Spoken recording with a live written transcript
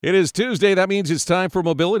It is Tuesday. That means it's time for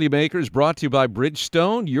Mobility Makers, brought to you by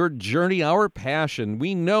Bridgestone. Your journey, our passion.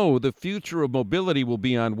 We know the future of mobility will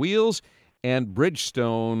be on wheels, and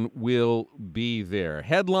Bridgestone will be there.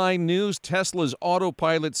 Headline news: Tesla's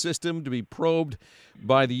autopilot system to be probed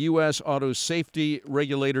by the U.S. auto safety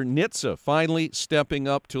regulator NHTSA, finally stepping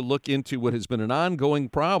up to look into what has been an ongoing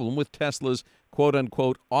problem with Tesla's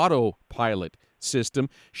quote-unquote autopilot system.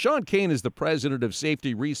 Sean Kane is the president of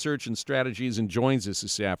Safety Research and Strategies and joins us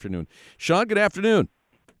this afternoon. Sean, good afternoon.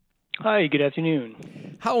 Hi, good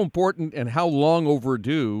afternoon. How important and how long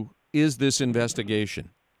overdue is this investigation?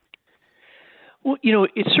 Well,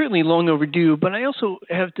 it's certainly long overdue, but I also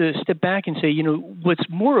have to step back and say, what's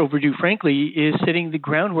more overdue, frankly, is setting the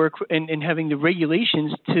groundwork and having the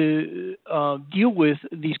regulations to deal with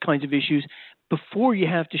these kinds of issues before you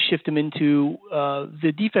have to shift them into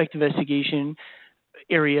the defect investigation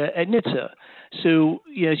area at NHTSA. So,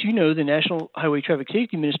 as you know, the National Highway Traffic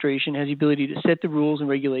Safety Administration has the ability to set the rules and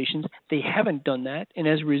regulations. They haven't done that. And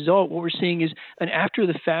as a result, what we're seeing is an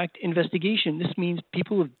after-the-fact investigation. This means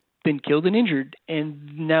people have been killed and injured,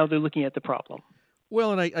 and now they're looking at the problem.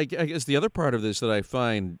 Well, and I guess the other part of this that I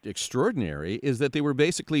find extraordinary is that they were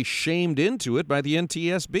basically shamed into it by the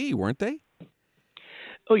NTSB, weren't they?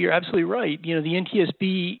 Oh, you're absolutely right. The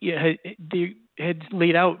NTSB they had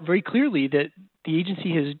laid out very clearly that the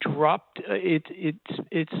agency has dropped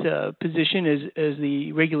its position as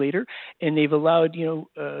the regulator, and they've allowed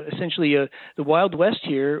essentially the Wild West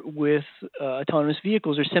here with autonomous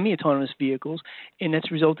vehicles or semi-autonomous vehicles, and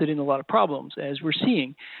that's resulted in a lot of problems as we're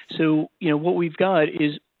seeing. So what we've got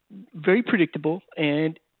is very predictable,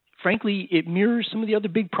 and frankly, it mirrors some of the other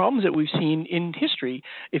big problems that we've seen in history.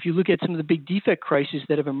 If you look at some of the big defect crises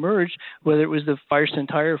that have emerged, whether it was the Firestone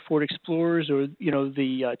Tire, Ford Explorers, or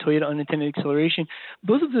the Toyota unintended acceleration,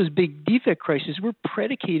 both of those big defect crises were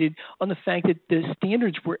predicated on the fact that the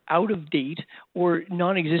standards were out of date or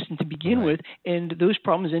non-existent to begin with, and those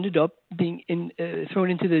problems ended up being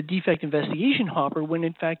thrown into the defect investigation hopper when,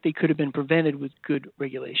 in fact, they could have been prevented with good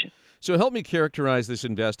regulation. So help me characterize this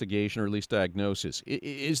investigation, or at least diagnosis.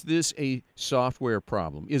 Is this a software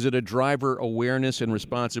problem? Is it a driver awareness and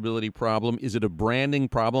responsibility problem? Is it a branding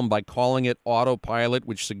problem by calling it autopilot,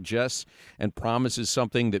 which suggests and promises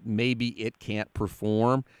something that maybe it can't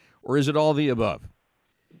perform? Or is it all the above?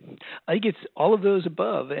 I think it's all of those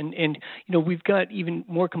above, and we've got even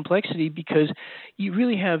more complexity because you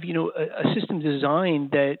really have a system design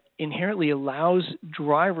that inherently allows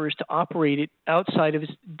drivers to operate it outside of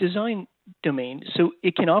its design domain, so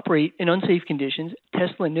it can operate in unsafe conditions.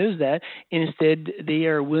 Tesla knows that, and instead they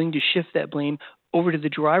are willing to shift that blame over to the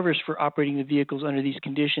drivers for operating the vehicles under these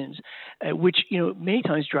conditions, which many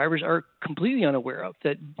times drivers are completely unaware of,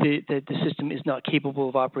 that the system is not capable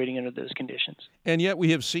of operating under those conditions. And yet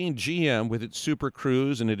we have seen GM with its Super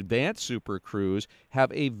Cruise and advanced Super Cruise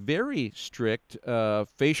have a very strict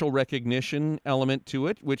facial recognition element to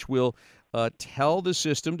it, which will tell the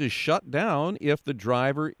system to shut down if the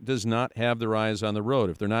driver does not have their eyes on the road,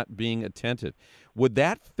 if they're not being attentive. Would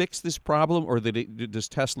that fix this problem, or does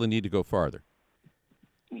Tesla need to go farther?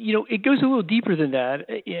 It goes a little deeper than that,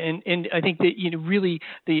 and I think that really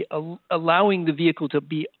allowing the vehicle to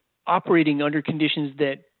be operating under conditions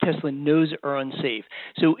that Tesla knows are unsafe.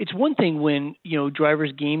 So it's one thing when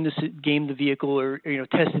drivers game the vehicle or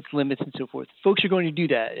test its limits and so forth. Folks are going to do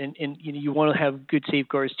that, and you want to have good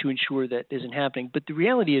safeguards to ensure that isn't happening. But the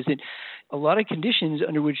reality is that a lot of conditions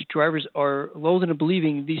under which drivers are lulled into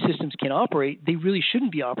believing these systems can operate, they really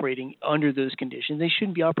shouldn't be operating under those conditions. They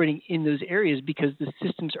shouldn't be operating in those areas because the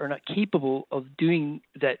systems are not capable of doing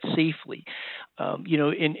that safely.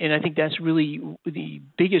 And I think that's really the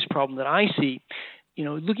biggest problem that I see.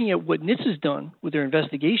 Looking at what NHTSA's done with their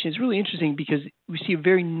investigation is really interesting because we see a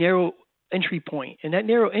very narrow entry point. And that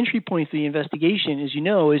narrow entry point for the investigation, as you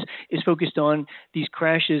know, is focused on these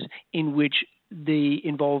crashes in which they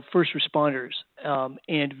involve first responders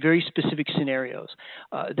and very specific scenarios.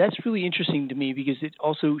 That's really interesting to me because it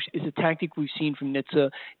also is a tactic we've seen from NHTSA.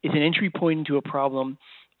 It's an entry point into a problem.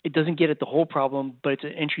 It doesn't get at the whole problem, but it's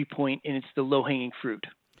an entry point, and it's the low-hanging fruit.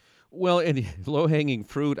 Well, and low-hanging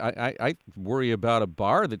fruit, I worry about a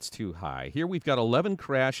bar that's too high. Here we've got 11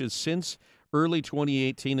 crashes since early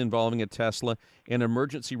 2018 involving a Tesla and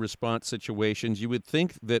emergency response situations. You would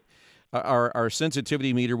think that our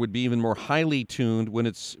sensitivity meter would be even more highly tuned when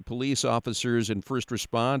it's police officers and first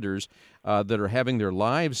responders that are having their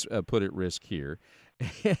lives put at risk here.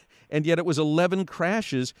 And yet it was 11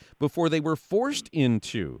 crashes before they were forced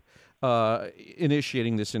into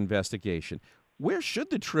initiating this investigation. Where should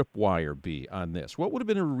the tripwire be on this? What would have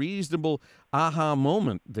been a reasonable aha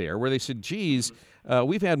moment there where they said, geez,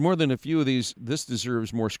 we've had more than a few of these. This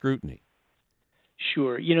deserves more scrutiny?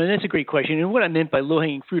 Sure. That's a great question. And what I meant by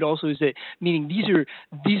low-hanging fruit also is that, meaning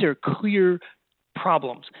these are clear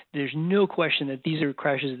problems. There's no question that these are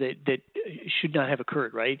crashes that should not have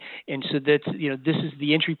occurred, right? And so that's, this is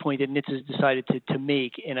the entry point that NHTSA has decided to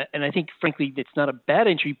make. And I think, frankly, it's not a bad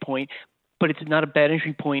entry point, but it's not a bad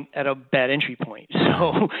entry point at a bad entry point.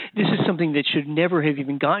 So this is something that should never have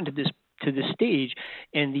even gotten to this stage.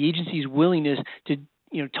 And the agency's willingness to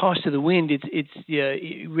toss to the wind its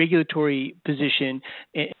regulatory position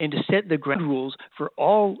and to set the ground rules for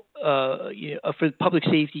all for public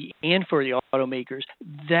safety and for the automakers.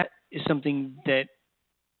 That is something that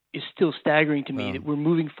is still staggering to me, that we're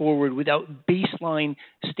moving forward without baseline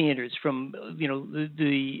standards from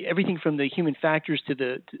the everything from the human factors to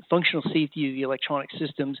the functional safety of the electronic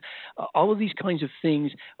systems. All of these kinds of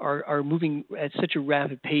things are moving at such a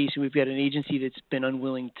rapid pace, and we've got an agency that's been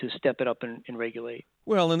unwilling to step it up and regulate.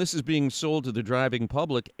 Well, and this is being sold to the driving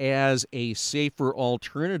public as a safer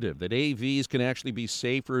alternative, that AVs can actually be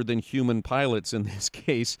safer than human pilots in this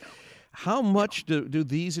case. How much do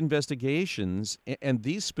these investigations and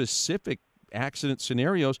these specific accident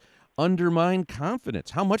scenarios undermine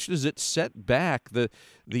confidence? How much does it set back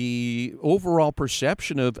the overall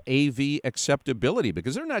perception of AV acceptability?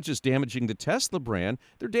 Because they're not just damaging the Tesla brand,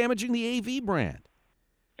 they're damaging the AV brand.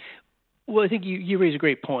 Well, I think you raise a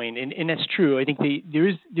great point, and that's true. I think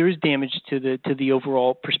there is damage to the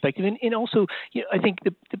overall perspective, and also I think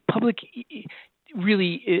the public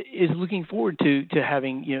really is looking forward to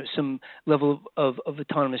having some level of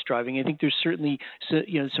autonomous driving. I think there's certainly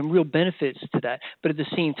some real benefits to that, but at the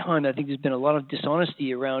same time, I think there's been a lot of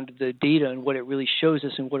dishonesty around the data and what it really shows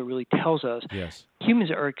us and what it really tells us. Yes.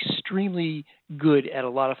 Humans are extremely good at a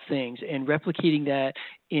lot of things, and replicating that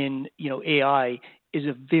in AI is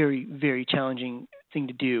a very, very challenging thing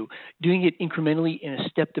to do. Doing it incrementally in a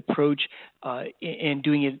stepped approach and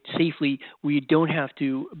doing it safely, where you don't have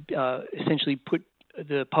to essentially put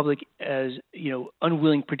the public as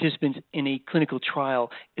unwilling participants in a clinical trial,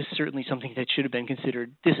 is certainly something that should have been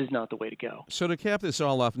considered. This is not the way to go. So to cap this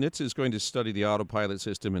all off, NHTSA is going to study the autopilot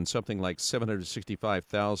system in something like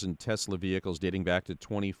 765,000 Tesla vehicles dating back to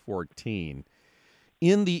 2014.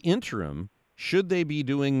 In the interim, should they be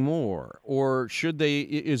doing more, or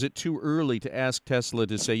is it too early to ask Tesla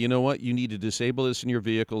to say, you know what, you need to disable this in your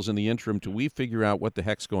vehicles in the interim till we figure out what the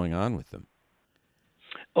heck's going on with them?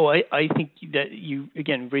 Oh, I think that you,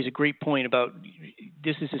 again, raise a great point about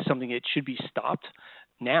this is something that should be stopped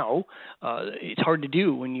now. It's hard to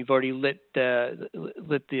do when you've already let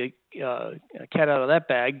the cat out of that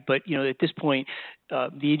bag. But at this point,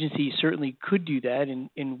 the agency certainly could do that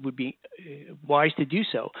and would be wise to do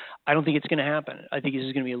so. I don't think it's going to happen. I think this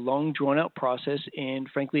is going to be a long, drawn-out process, and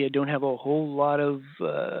frankly, I don't have a whole lot of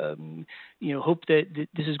hope that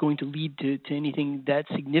this is going to lead to anything that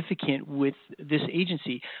significant with this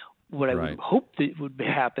agency. What I would hope that would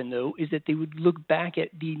happen, though, is that they would look back at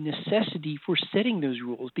the necessity for setting those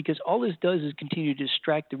rules, because all this does is continue to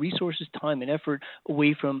distract the resources, time, and effort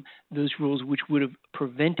away from those rules which would have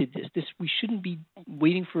prevented this. We shouldn't be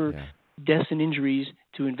waiting for deaths and injuries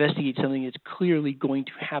to investigate something that's clearly going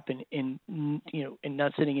to happen, and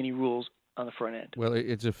not setting any rules on the front end. Well,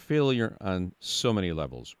 it's a failure on so many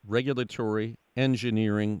levels: regulatory,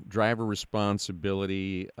 engineering, driver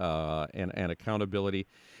responsibility, and accountability,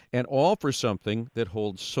 and all for something that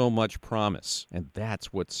holds so much promise. And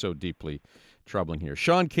that's what's so deeply troubling here.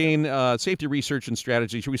 Sean Kane, Safety Research and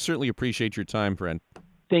Strategy. We certainly appreciate your time, friend.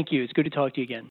 Thank you. It's good to talk to you again.